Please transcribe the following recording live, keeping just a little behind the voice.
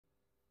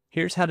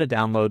Here's how to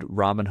download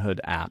Robinhood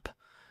app.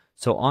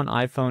 So on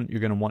iPhone, you're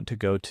going to want to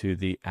go to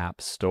the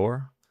App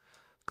Store.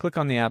 Click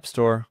on the App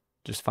Store,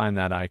 just find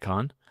that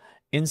icon.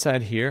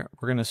 Inside here,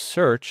 we're going to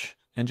search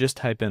and just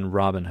type in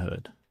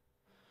Robinhood.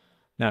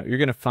 Now, you're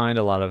going to find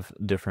a lot of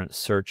different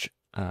search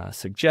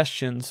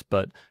suggestions,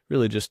 but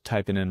really just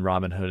typing in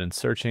Robinhood and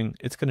searching,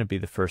 it's going to be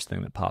the first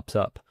thing that pops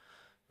up.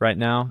 Right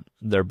now,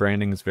 their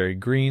branding is very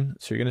green,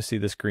 so you're going to see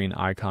this green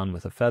icon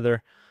with a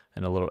feather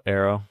and a little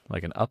arrow,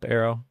 like an up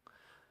arrow.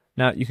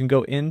 Now, you can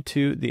go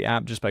into the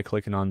app just by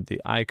clicking on the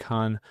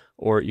icon,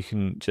 or you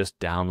can just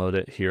download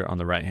it here on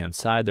the right-hand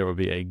side. There will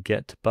be a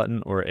Get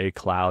button or a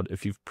cloud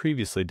if you've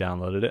previously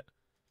downloaded it.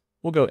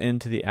 We'll go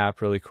into the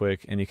app really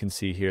quick, and you can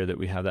see here that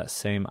we have that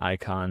same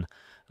icon,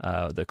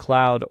 the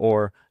cloud,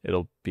 or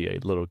it'll be a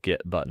little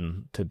Get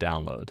button to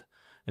download.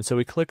 And so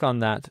we click on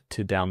that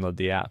to download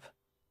the app.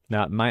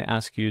 Now, it might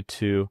ask you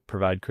to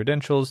provide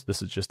credentials.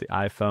 This is just the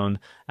iPhone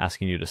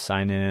asking you to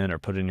sign in or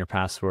put in your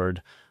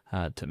password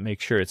to make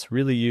sure it's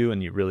really you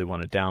and you really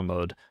want to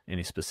download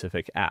any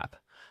specific app.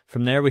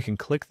 From there, we can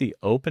click the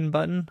Open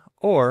button,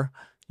 or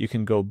you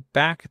can go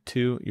back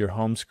to your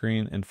home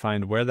screen and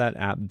find where that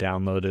app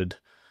downloaded.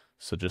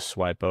 So just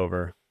swipe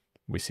over.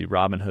 We see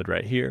Robinhood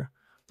right here.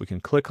 We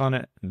can click on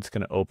it, and it's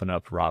going to open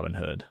up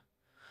Robinhood.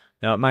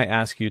 Now, it might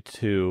ask you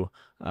to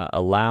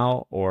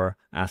allow or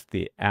ask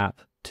the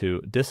app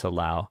to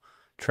disallow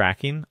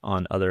tracking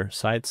on other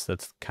sites.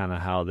 That's kind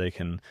of how they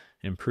can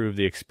improve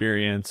the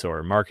experience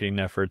or marketing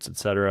efforts,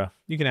 etc.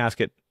 You can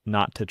ask it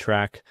not to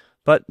track,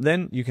 but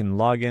then you can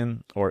log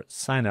in or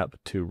sign up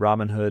to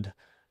Robinhood,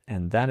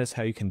 and that is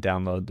how you can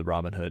download the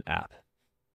Robinhood app.